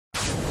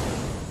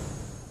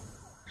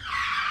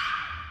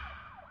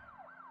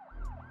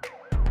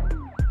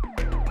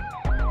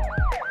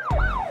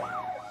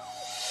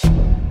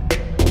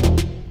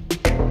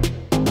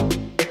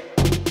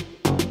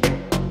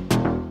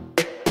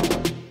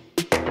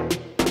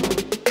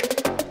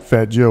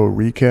Fat Joe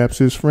recaps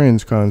his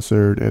Friends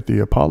concert at the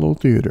Apollo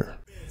Theater.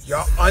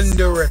 You're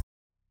under it.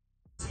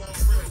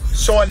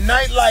 So a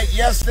night like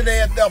yesterday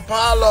at the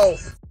Apollo,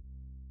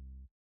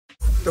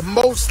 the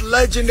most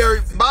legendary,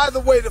 by the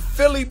way, the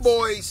Philly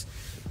boys,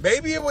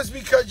 maybe it was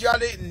because y'all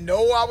didn't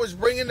know I was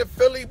bringing the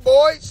Philly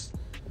boys,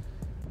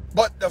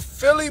 but the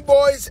Philly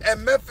boys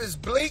and Memphis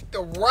Bleak,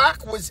 The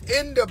Rock was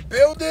in the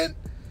building.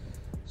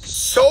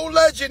 So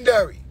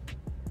legendary.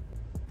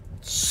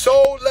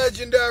 So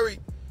legendary.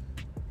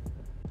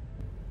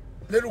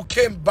 Little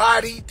Kim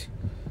Bodied.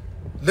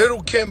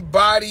 Little Kim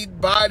Bodied.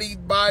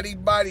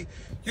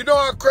 You know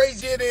how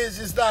crazy it is?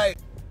 It's like,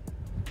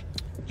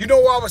 you know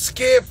what I was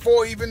scared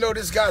for, even though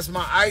this guy's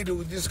my idol.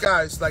 This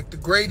guy's like the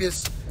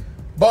greatest.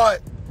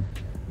 But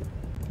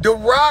The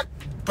Rock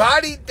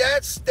bodied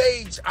that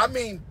stage. I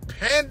mean,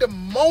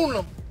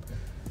 pandemonium.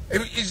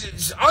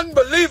 It's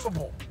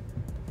unbelievable.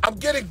 I'm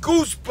getting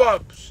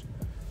goosebumps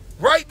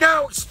right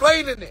now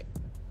explaining it.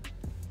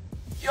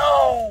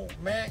 Yo,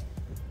 man.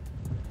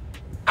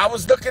 I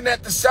was looking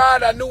at the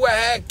side. I knew I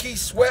had Keith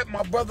Sweat.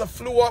 My brother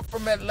flew up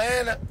from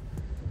Atlanta.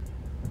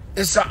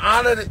 It's an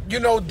honor that, you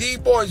know,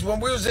 D-Boys, when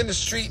we was in the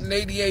street in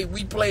 88,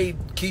 we played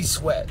Keith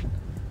Sweat.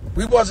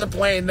 We wasn't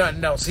playing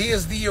nothing else. He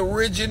is the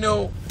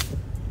original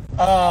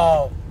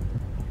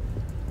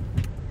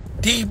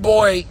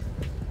D-Boy,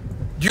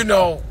 you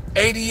know,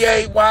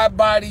 88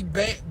 wide-body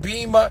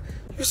Beamer.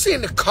 You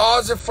seen the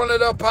cars in front of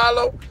the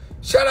Apollo?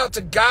 Shout out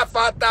to Guy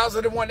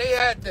 5001. They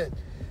had the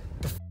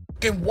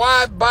fucking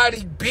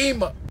wide-body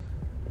Beamer.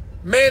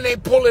 Man, they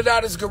pulled it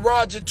out his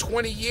garage in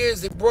 20 years.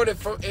 They brought it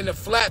in a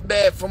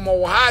flatbed from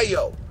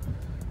Ohio.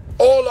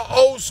 All the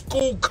old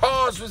school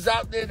cars was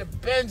out there, the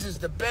Benzes,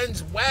 the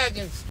Benz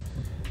wagons.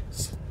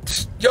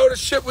 Yo, the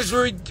shit was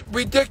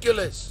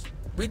ridiculous.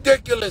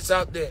 Ridiculous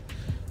out there.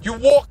 You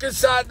walk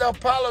inside the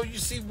Apollo, you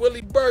see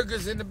Willie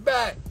Burgers in the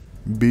back.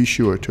 Be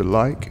sure to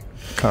like,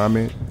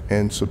 comment,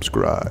 and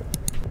subscribe.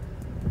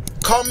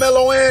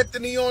 Carmelo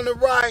Anthony on the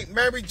right.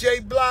 Mary J.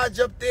 Blige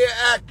up there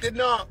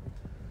acting up.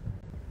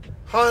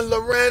 Hun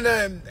Lorena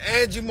and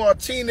Angie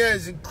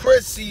Martinez and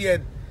Chrissy,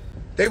 and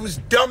they was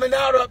dumbing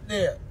out up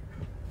there.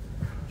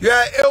 You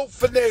had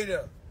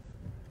Ilfinator.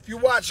 If you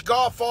watch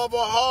Godfather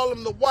of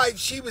Harlem, the wife,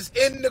 she was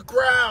in the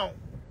crowd.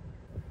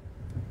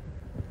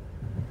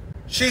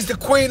 She's the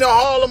Queen of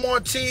Harlem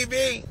on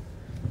TV.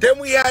 Then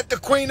we had the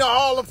Queen of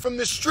Harlem from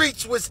the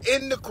streets was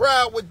in the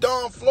crowd with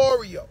Don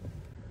Florio.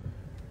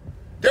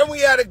 Then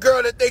we had a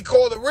girl that they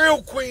call the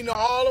real Queen of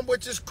Harlem,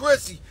 which is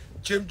Chrissy,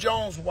 Jim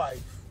Jones'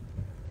 wife.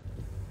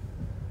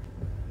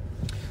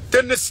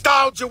 The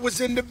nostalgia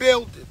was in the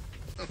building.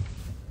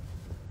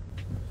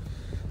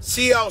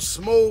 See how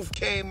Smooth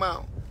came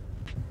out.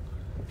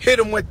 Hit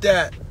him with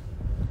that.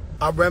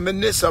 I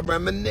reminisce.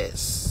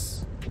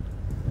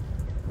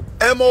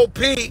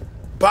 M.O.P.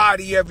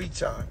 body every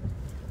time.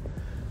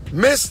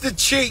 Mr.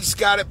 Cheeks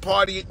got it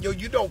partying. Yo,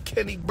 you know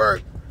Kenny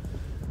Burke.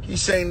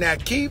 He's saying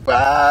that keep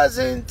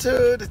rising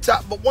to the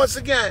top. But once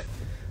again,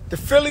 the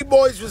Philly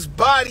boys was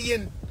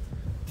bodying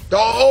the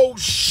whole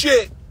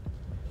shit.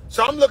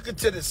 So I'm looking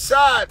to the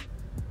side.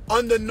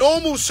 Under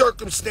normal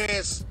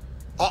circumstance,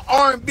 an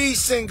R&B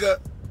singer,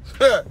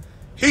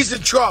 he's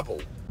in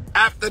trouble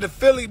after the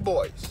Philly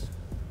boys.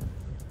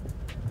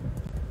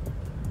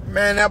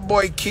 Man, that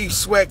boy Keith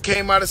Sweat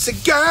came out and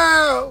said,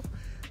 girl,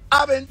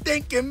 I've been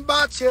thinking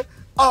about you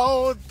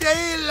all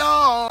day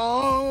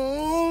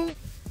long.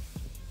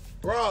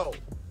 Bro,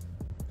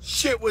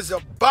 shit was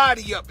a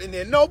body up in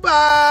there.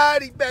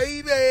 Nobody,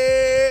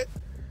 baby.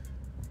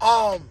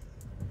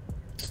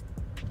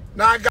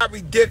 Now I got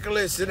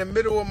ridiculous in the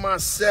middle of my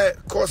set.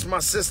 Of course, my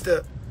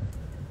sister,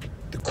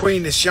 the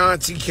Queen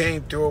Ashanti,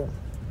 came through.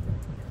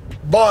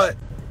 But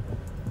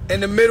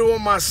in the middle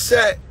of my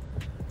set,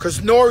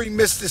 because Nori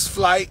missed his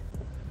flight,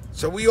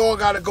 so we all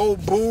got to go,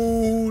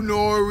 boo,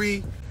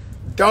 Nori.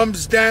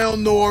 Thumbs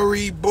down,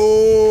 Nori.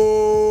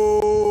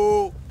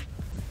 Boo.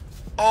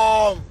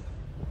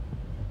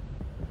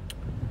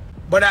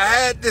 But I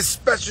had this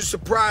special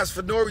surprise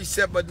for Nori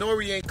set, but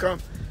Nori ain't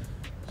come.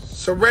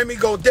 So Remy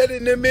go dead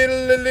in the middle,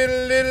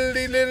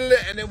 little,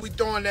 and then we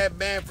throwing that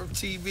band from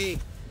TV,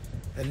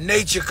 and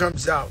Nature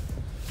comes out.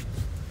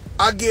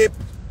 I get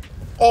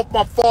off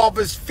my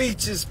father's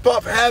features,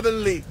 Puff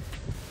Heavenly.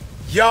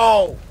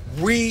 Yo,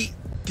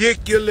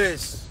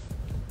 ridiculous.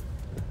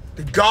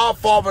 The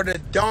Godfather, the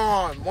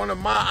Don, one of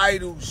my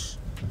idols.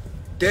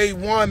 Day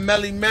one,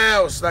 Melly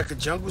Mel's like a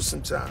jungle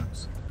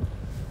sometimes.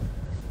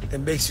 It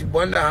makes you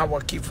wonder how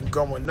I keep from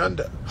going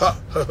under. Ha,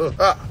 ha,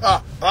 ha,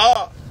 ha,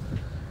 ha.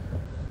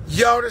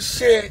 Yo, the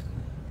shit,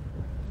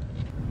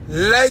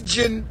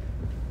 legendary.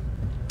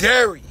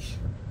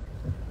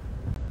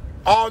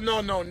 Oh,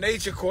 no,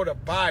 Nature called a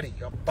body.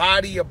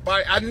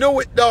 I knew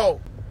it, though.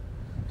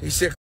 He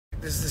said,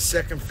 this is the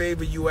second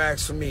favor you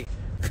asked for me.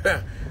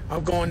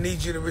 I'm going to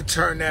need you to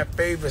return that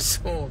favor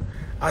soon.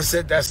 I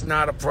said, that's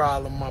not a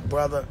problem, my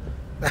brother.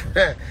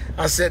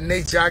 I said,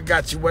 Nature, I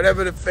got you.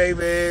 Whatever the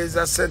favor is,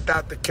 I sent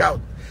out the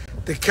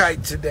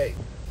kite today.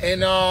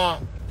 And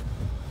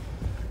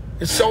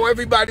so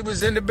everybody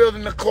was in the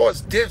building. Of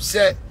course,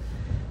 Dipset,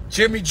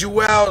 Jimmy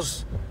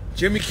Jewels,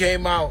 Jimmy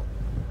came out.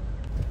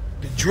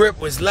 The drip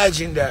was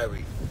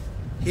legendary.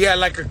 He had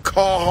like a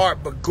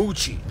Carhartt but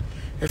Gucci.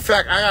 In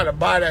fact, I gotta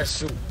buy that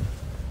suit.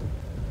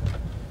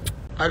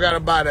 I gotta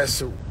buy that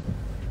suit.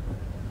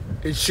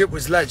 This shit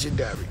was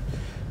legendary.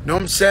 Know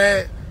what I'm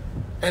saying?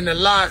 And the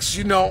Locks,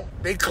 you know,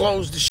 they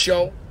closed the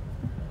show.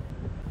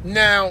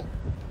 Now,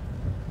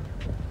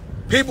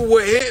 people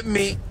were hitting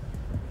me,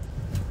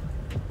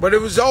 but it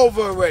was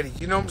over already.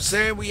 You know what I'm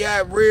saying? We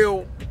had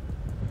real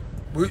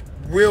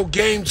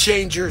game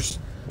changers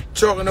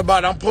talking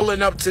about I'm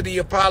pulling up to the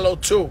Apollo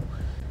 2.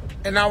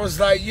 And I was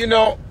like, you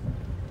know,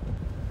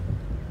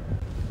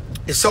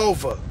 it's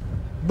over.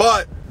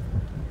 But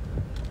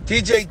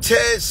DJ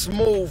Ted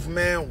Smooth,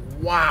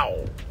 man,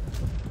 wow.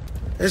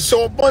 And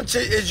so a bunch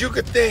of, as you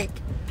could think,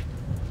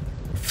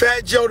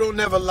 Fat Joe don't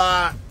never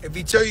lie. If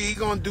he tell you he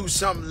gonna do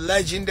something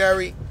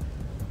legendary,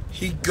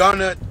 he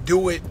gonna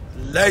do it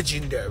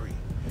legendary.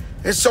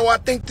 And so I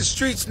think the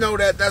streets know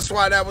that. That's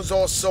why that was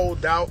all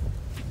sold out.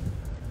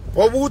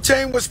 Well,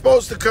 Wu-Tang was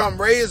supposed to come.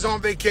 Ray is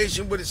on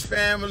vacation with his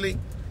family.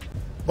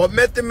 But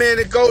Method Man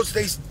and Ghost,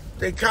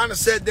 they kind of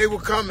said they were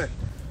coming.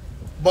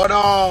 But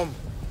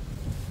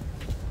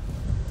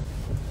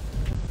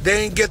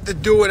they didn't get to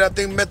do it. I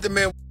think Method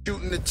Man was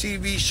shooting the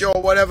TV show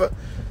or whatever.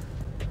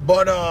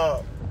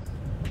 But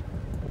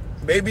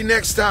maybe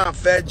next time,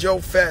 Fat Joe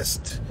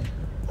Fest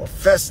or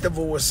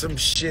Festival or some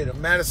shit, or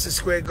Madison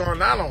Square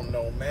Garden. I don't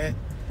know, man.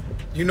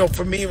 You know,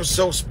 for me, it was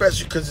so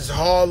special because it's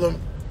Harlem.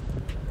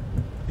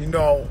 You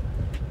know,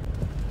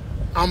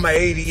 I'm an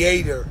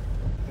 88er. You know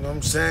what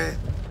I'm saying?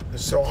 And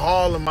so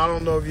Harlem, I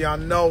don't know if y'all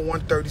know,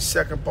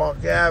 132nd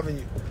Park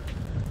Avenue,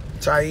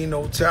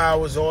 Taino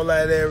Towers, all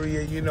that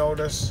area, you know,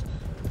 that's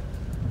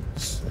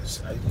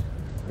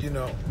you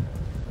know.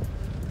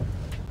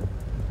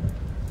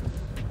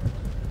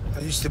 I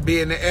used to be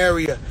in the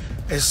area,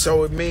 and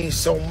so it means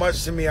so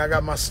much to me. I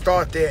got my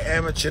start there,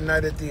 amateur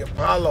night at the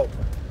Apollo.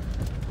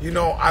 You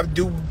know, I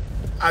do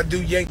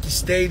Yankee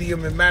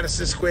Stadium in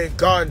Madison Square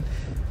Garden,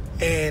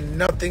 and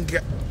nothing.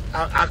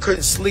 I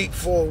couldn't sleep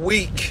for a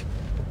week,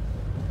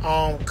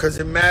 because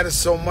it matters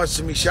so much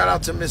to me. Shout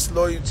out to Miss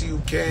Loyalty who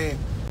came,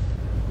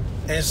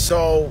 and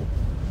so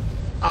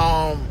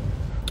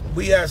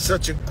we had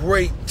such a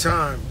great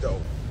time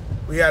though.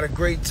 We had a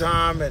great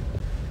time, and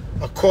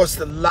of course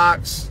the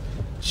Locks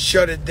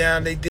shut it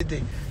down. They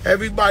did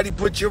everybody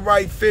put your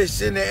right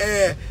fist in the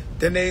air.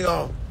 Then they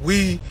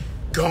we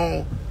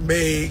gon'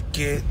 make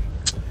it.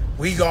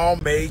 We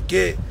gon' make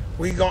it.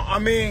 I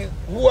mean,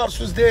 who else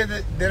was there?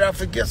 Did I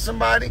forget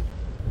somebody?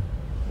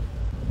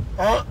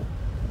 Huh?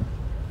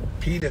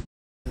 Peter.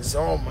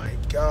 Oh my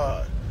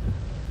God.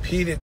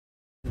 Peter.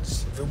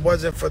 If it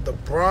wasn't for the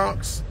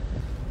Bronx,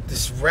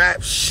 this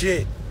rap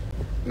shit.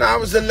 Nah, it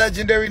was a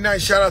legendary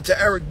night. Shout out to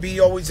Eric B,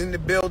 always in the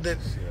building.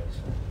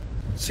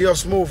 CL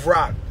Smooth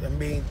Rock. I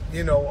mean,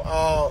 you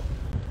know,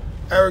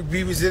 Eric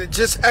B was in it.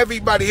 Just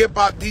everybody, hip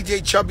hop,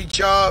 DJ Chubby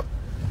Chub.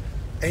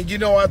 And you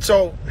know, I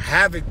told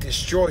Havoc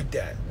destroyed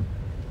that.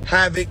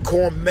 Havoc,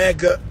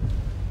 Cormega.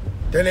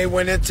 Then they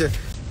went into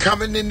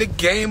coming in the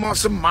game on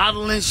some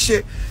modeling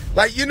shit.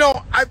 Like, you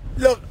know,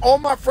 look, all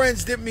my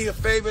friends did me a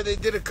favor. They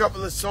did a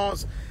couple of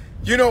songs.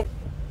 You know,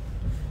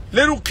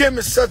 Little Kim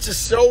is such a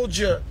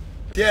soldier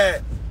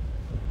that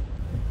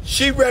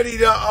she ready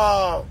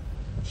to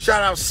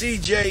shout out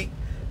CJ.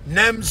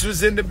 Nems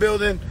was in the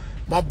building.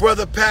 My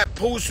brother Pat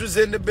Poose was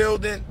in the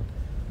building.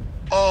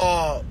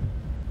 The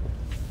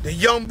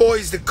Young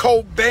Boys, the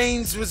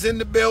Cobains was in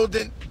the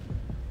building.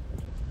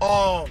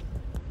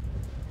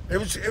 It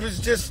was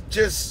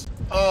just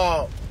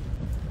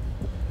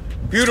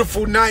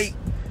beautiful night.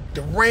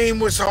 The rain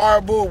was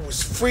horrible. It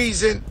was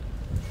freezing,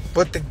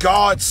 but the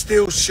guards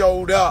still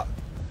showed up.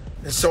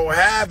 And so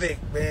Havoc,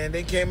 man,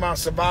 they came out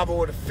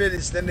Survival of the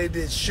Fittest. Then they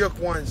did Shook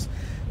Ones.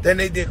 Then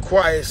they did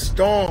Quiet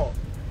Storm.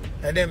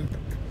 And then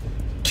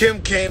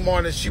Kim came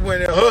on and she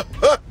went,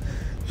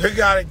 you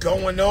got it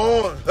going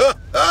on.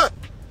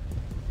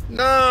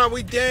 Nah,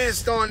 we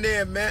danced on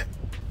there, man.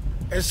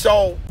 And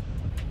so,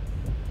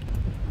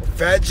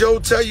 Fat Joe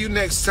tell you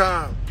next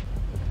time,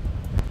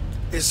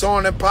 it's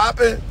on and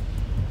popping,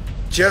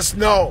 just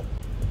know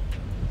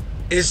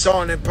it's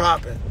on and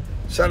popping.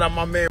 Shout out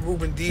my man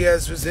Ruben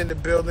Diaz was in the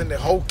building, the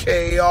whole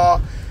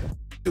KAR.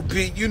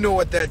 Pete, you know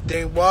what that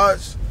thing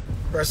was.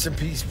 Rest in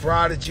peace,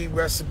 Prodigy.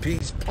 Rest in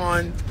peace,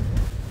 Pun.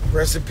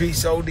 Rest in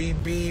peace,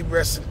 ODB.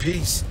 Rest in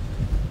peace,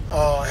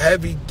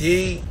 Heavy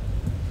D.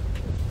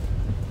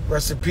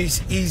 Rest in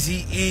peace,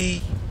 Easy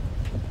E.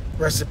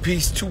 Rest in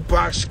peace,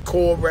 Tupac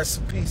Shakur. Rest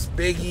in peace,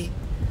 Biggie.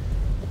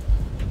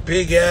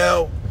 Big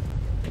L.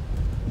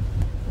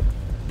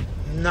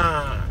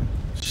 Nah,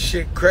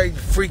 shit crazy.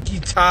 Freaky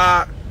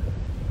Todd.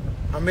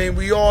 I mean,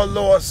 we all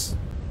lost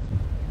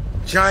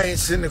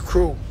giants in the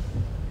crew.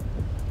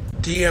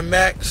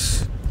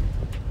 DMX.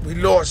 We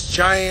lost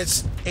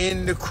giants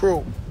in the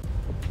crew.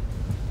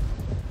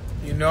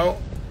 You know?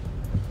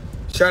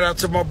 Shout out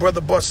to my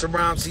brother Busta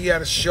Rhymes. He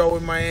had a show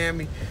in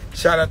Miami.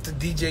 Shout out to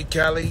DJ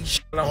Khaled. He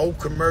shot a whole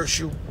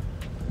commercial.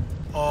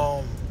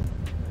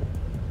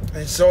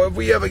 And so if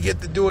we ever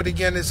get to do it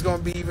again, it's going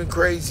to be even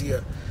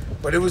crazier.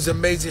 But it was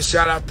amazing.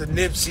 Shout out to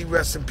Nipsey,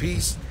 rest in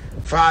peace.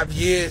 5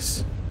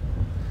 years.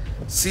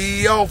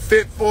 CEO,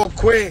 Fit for a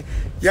Queen.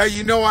 Yeah,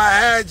 you know I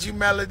had you,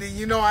 Melody.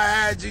 You know I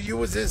had you. You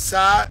was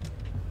inside.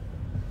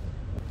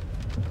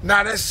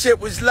 Nah, that shit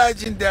was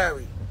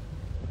legendary.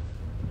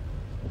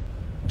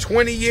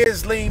 20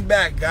 years lean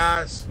back,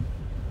 guys.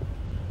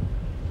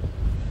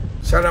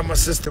 Shout out my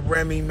sister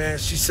Remy, man.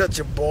 She's such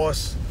a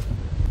boss.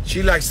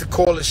 She likes to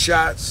call the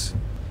shots.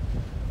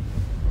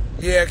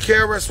 Yeah,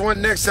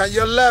 KRS-One next time.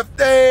 Your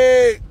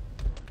lefty.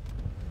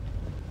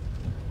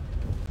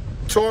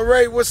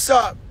 Torre, what's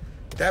up?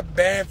 That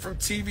band from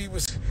TV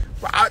was...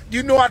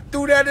 you know I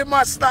threw that in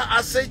my slot.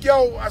 I said,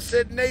 yo, I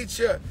said,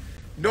 Nature,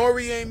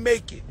 Nori ain't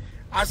make it.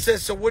 I said,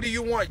 so what do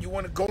you want? You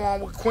want to go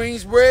on with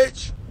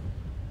Queensbridge?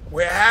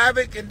 With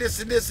Havoc and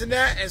this and this and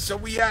that? And so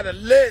we had a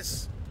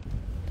list.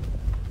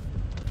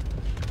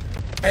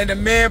 And the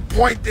man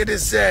pointed and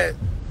said,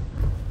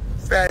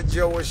 Fat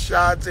Joe and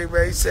Shante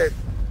Ray, he said,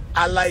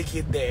 I like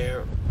it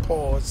there.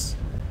 Pause.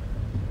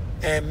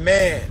 And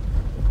man,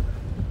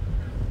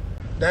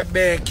 that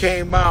man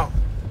came out,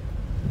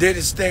 did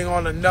his thing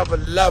on another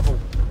level.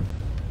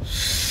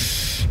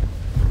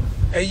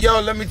 And yo,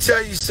 let me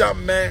tell you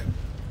something, man.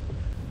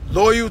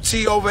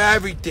 Loyalty over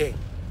everything.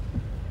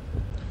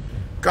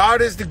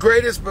 God is the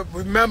greatest, but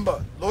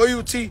remember,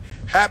 loyalty,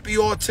 Happy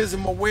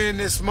Autism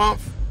Awareness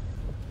Month.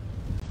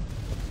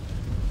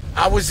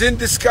 I was in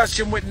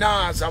discussion with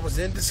Nas.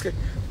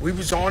 We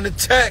was on the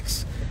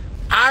text.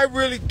 I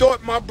really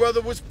thought my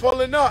brother was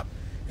pulling up.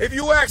 If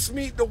you ask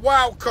me the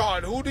wild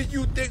card, who did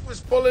you think was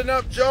pulling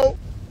up, Joe?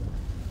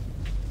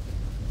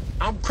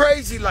 I'm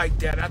crazy like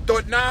that. I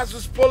thought Nas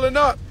was pulling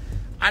up.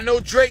 I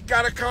know Drake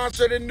got a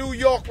concert in New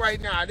York right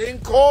now. I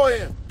didn't call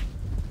him.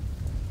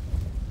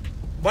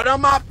 But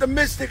I'm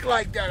optimistic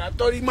like that. I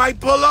thought he might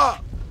pull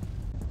up.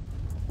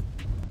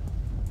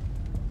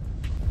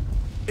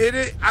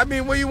 I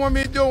mean, what do you want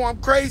me to do? I'm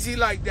crazy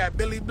like that.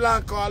 Billy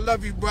Blanco, I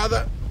love you,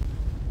 brother.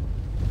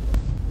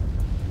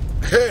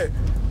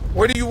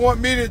 What do you want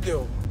me to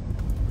do?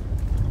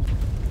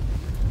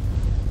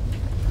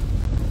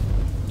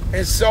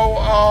 And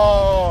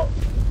so,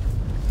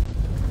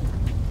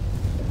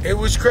 it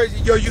was crazy.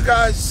 Yo, you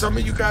guys, some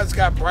of you guys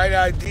got bright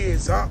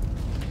ideas, huh?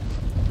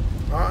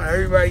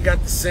 Everybody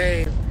got the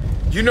same.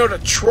 You know the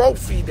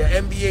trophy, the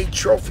NBA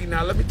trophy.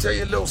 Now, let me tell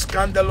you a little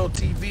Scandalo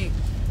TV.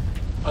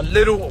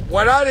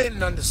 What I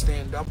didn't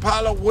understand,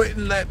 Apollo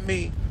wouldn't let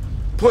me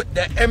put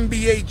the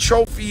NBA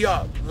trophy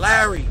up.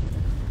 Larry,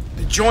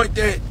 the joint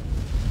that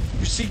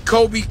you see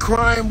Kobe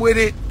crying with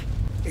it,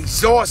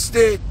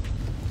 exhausted.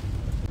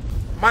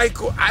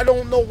 Michael, I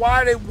don't know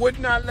why they would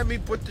not let me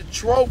put the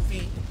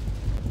trophy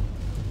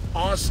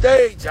on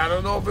stage. I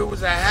don't know if it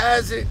was a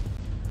hazard,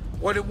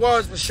 what it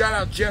was, but shout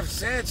out Jeff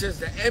Sanchez.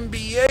 The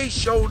NBA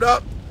showed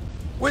up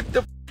with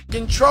the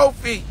fucking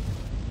trophy.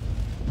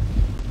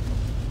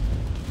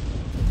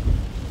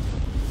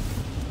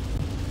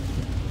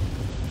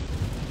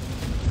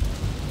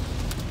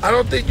 I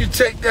don't think you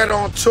take that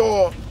on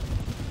tour.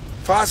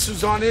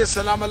 Fasu's on here.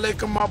 Salam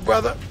alaikum, my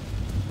brother.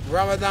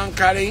 Ramadan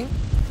Kareem.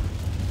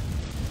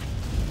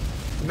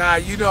 Nah,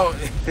 you know,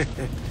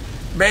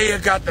 Mayor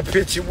got the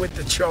picture with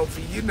the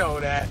trophy. You know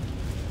that.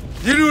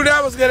 You knew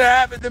that was going to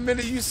happen the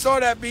minute you saw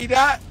that,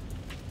 B-Dot.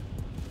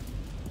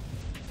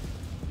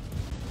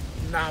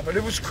 Nah, but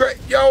it was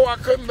crazy. Yo, I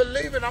couldn't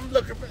believe it. I'm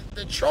looking,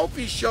 the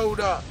trophy showed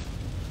up.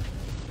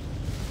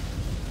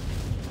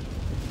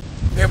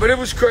 Yeah, but it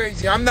was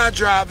crazy. I'm not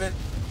driving.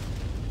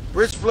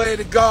 Rich player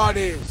the God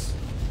is.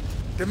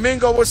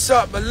 Domingo, what's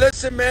up? But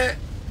listen, man,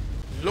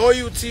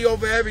 loyalty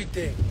over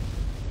everything.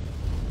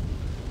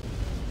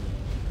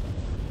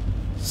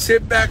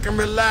 Sit back and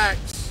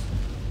relax.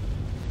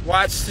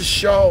 Watch the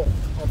show.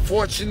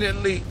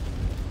 Unfortunately,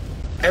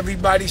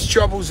 everybody's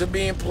troubles are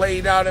being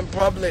played out in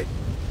public.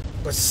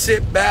 But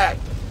sit back.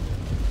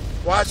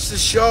 Watch the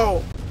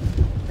show.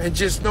 And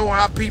just know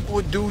how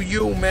people do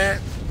you,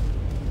 man.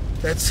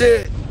 That's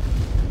it.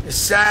 It's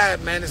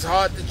sad, man. It's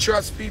hard to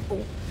trust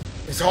people.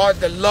 It's hard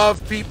to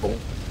love people.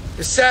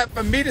 It's sad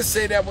for me to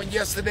say that when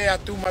yesterday I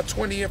threw my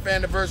 20th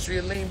anniversary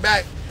of Lean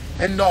Back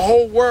and the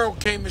whole world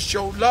came to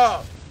show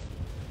love.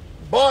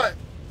 But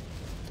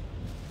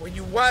when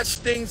you watch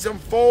things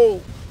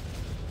unfold,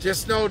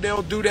 just know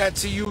they'll do that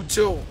to you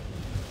too.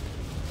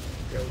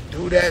 They'll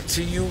do that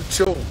to you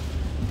too.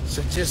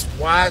 So just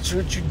watch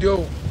what you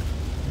do.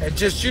 And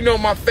just, you know,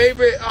 my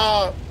favorite,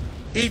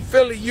 Eat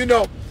Philly, you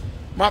know,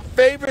 my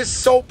favorite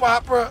soap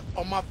opera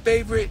or my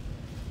favorite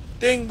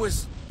thing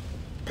was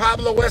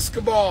Pablo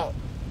Escobar.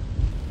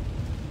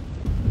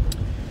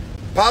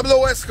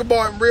 Pablo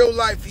Escobar in real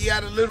life, he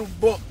had a little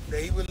book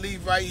that he would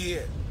leave right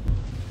here.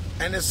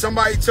 And then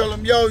somebody told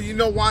him, yo, you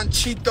know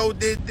Juanchito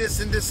did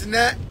this and this and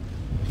that?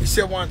 He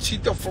said,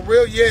 Juanchito, for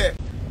real? Yeah.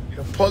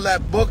 He'll pull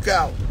that book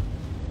out.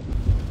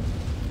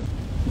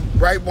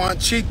 Right,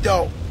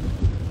 Juanchito.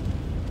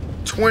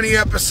 20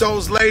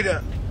 episodes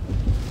later,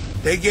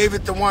 they gave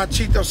it to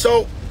Juanchito.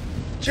 So,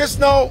 just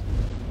know,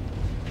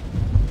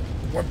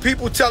 when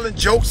people telling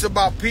jokes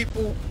about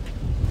people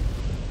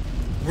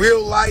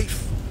real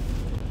life.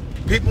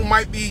 People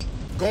might be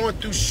going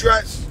through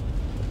stress,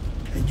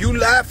 and you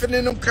laughing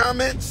in them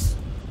comments,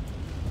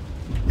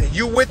 and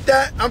you with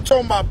that. I'm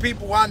talking about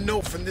people I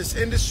know from this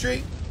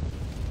industry.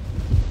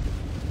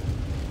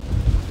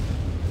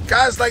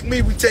 Guys like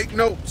me, we take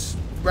notes,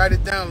 write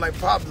it down like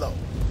Pablo.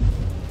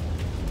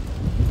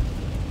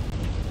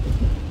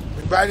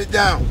 We write it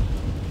down.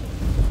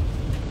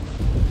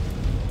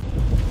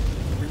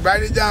 We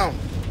write it down.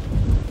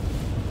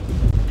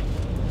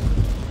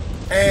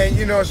 And,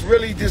 you know, it's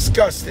really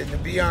disgusting, to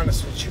be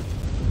honest with you.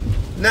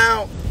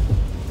 Now,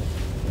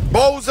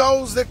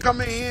 bozos that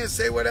come in here and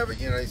say whatever,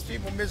 you know, these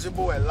people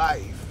miserable at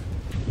life.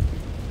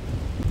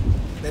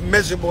 They're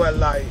miserable at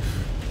life.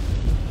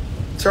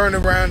 Turn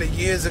around, the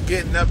years of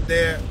getting up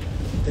there,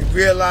 they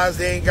realize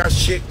they ain't got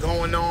shit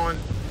going on.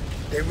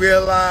 They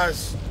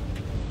realize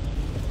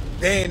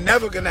they ain't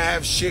never gonna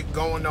have shit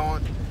going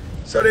on.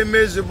 So they're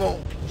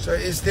miserable. So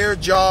it's their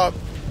job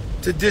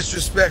to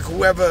disrespect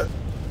whoever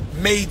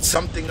made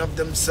something of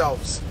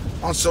themselves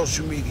on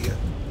social media.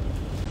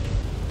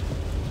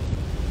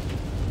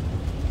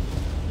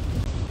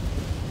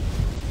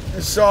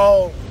 And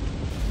so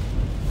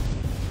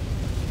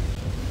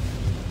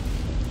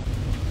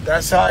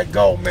that's how it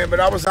go, man. But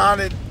I was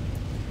honored.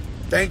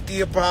 Thank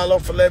the Apollo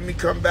for letting me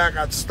come back.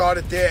 I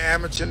started there,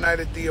 amateur night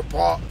at the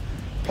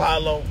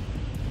Apollo.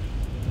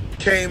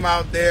 Came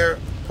out there,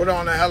 put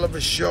on a hell of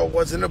a show.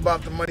 Wasn't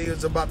about the money, it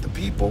was about the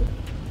people.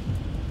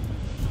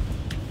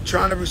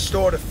 Trying to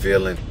restore the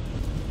feeling.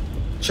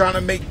 Trying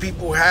to make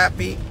people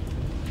happy.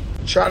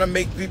 Trying to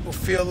make people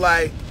feel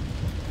like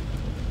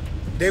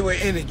they were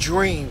in a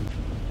dream.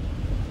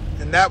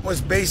 And that was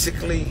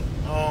basically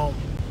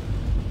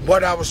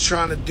what I was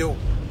trying to do.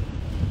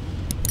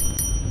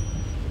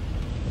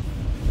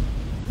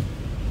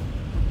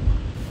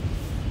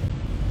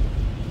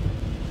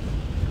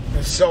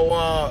 And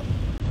so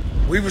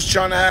we was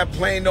trying to have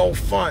plain old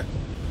fun.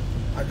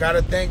 I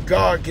gotta thank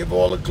God, give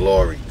all the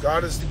glory.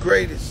 God is the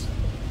greatest.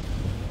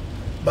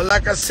 But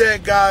like I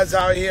said, guys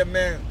out here,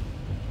 man,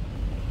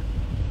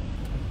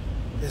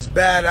 it's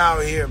bad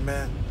out here,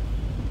 man.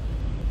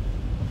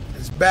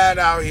 It's bad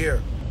out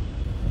here.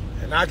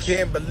 And I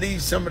can't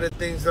believe some of the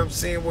things I'm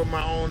seeing with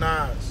my own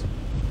eyes.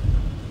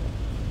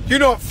 You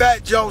know, if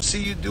Fat Joe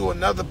see you do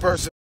another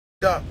person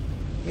up,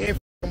 he ain't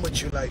f***ing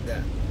with you like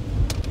that.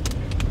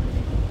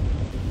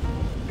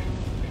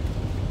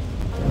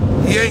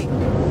 He ain't.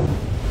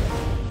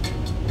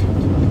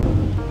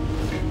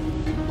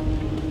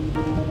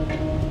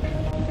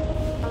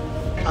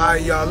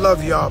 Alright, y'all.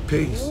 Love y'all.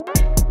 Peace.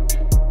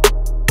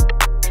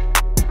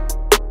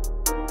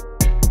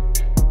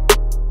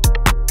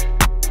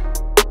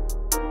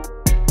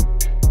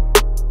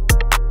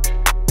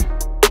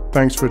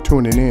 Thanks for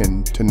tuning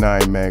in to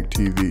 9 Mag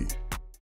TV.